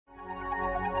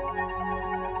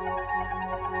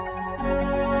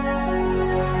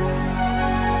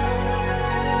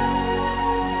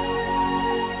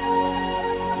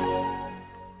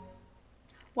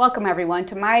Welcome everyone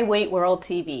to My Weight World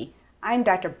TV. I'm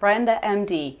Dr. Brenda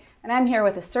MD, and I'm here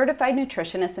with a certified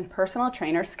nutritionist and personal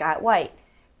trainer, Scott White.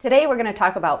 Today we're going to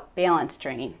talk about balance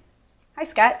training. Hi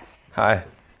Scott. Hi.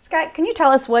 Scott, can you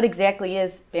tell us what exactly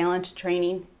is balance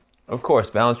training? Of course,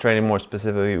 balance training more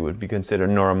specifically would be considered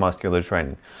neuromuscular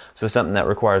training. So something that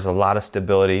requires a lot of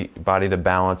stability, body to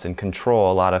balance and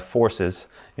control a lot of forces,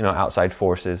 outside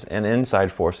forces and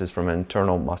inside forces from an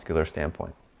internal muscular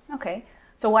standpoint. Okay,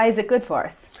 so why is it good for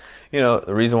us? The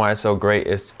reason why it's so great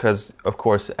is because, of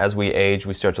course, as we age,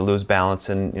 we start to lose balance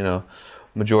and,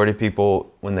 majority of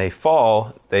people, when they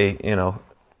fall,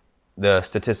 the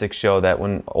statistics show that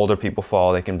when older people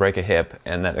fall, they can break a hip,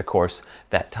 and that, of course,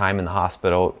 that time in the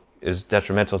hospital is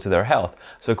detrimental to their health.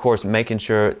 So, of course, making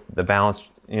sure the balance,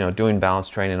 doing balance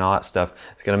training and all that stuff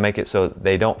is going to make it so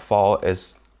they don't fall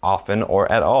as often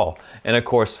or at all. And, of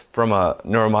course, from a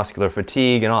neuromuscular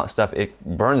fatigue and all that stuff, it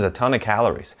burns a ton of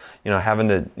calories. Having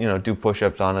to, do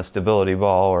push-ups on a stability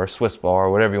ball or a Swiss ball or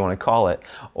whatever you want to call it,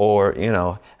 or,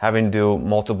 having to do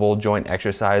multiple joint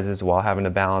exercises while having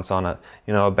to balance on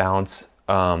a balance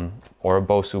or a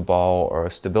BOSU ball or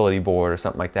a stability board or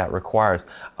something like that requires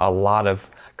a lot of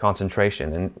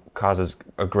concentration and causes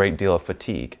a great deal of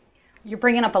fatigue. You're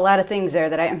bringing up a lot of things there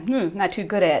that I'm not too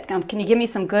good at. Can you give me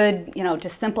some good,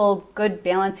 just simple, good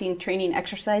balancing training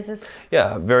exercises?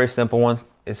 Yeah, very simple ones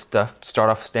is start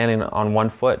off standing on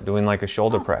one foot, doing like a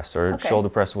shoulder press or shoulder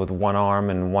press with one arm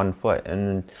and one foot. And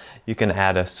then you can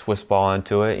add a Swiss ball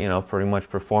into it, pretty much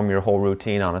perform your whole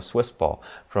routine on a Swiss ball,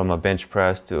 from a bench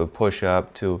press to a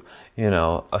push-up to,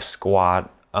 a squat,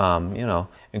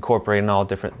 incorporating all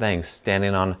different things.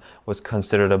 Standing on what's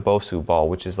considered a BOSU ball,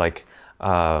 which is like,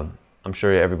 I'm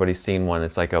sure everybody's seen one.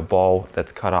 It's like a ball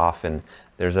that's cut off and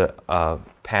there's a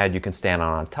pad you can stand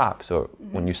on top. So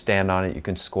when you stand on it, you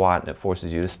can squat and it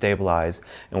forces you to stabilize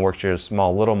and works your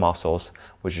small little muscles,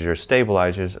 which is your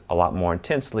stabilizers, a lot more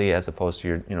intensely as opposed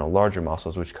to your larger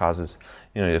muscles, which causes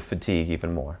the fatigue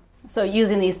even more. So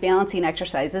using these balancing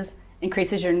exercises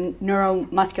increases your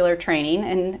neuromuscular training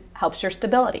and helps your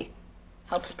stability,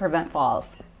 helps prevent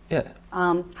falls. Yeah.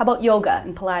 How about yoga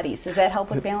and Pilates? Does that help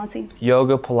with balancing?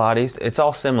 Yoga, Pilates, it's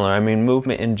all similar. I mean,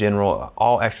 movement in general,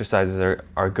 all exercises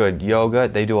are good. Yoga,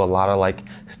 they do a lot of like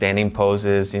standing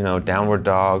poses, downward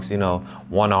dogs,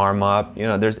 one arm up,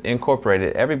 there's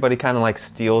incorporated. Everybody kind of like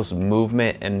steals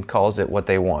movement and calls it what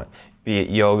they want. Be it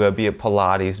yoga, be it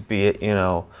Pilates, be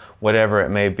it, whatever it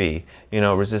may be.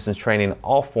 Resistance training,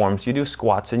 all forms. You do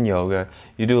squats in yoga,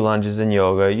 you do lunges in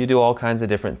yoga, you do all kinds of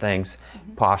different things,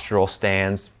 postural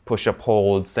stands, push-up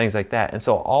holds, things like that. And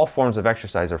so all forms of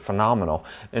exercise are phenomenal.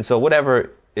 And so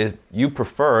whatever you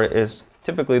prefer is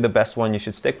typically the best one you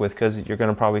should stick with, because you're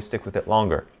going to probably stick with it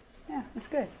longer. Yeah, that's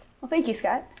good. Well, thank you,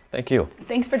 Scott. Thank you.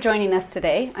 Thanks for joining us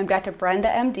today. I'm Dr. Brenda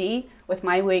MD with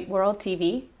My Weight World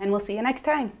TV, and we'll see you next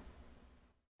time.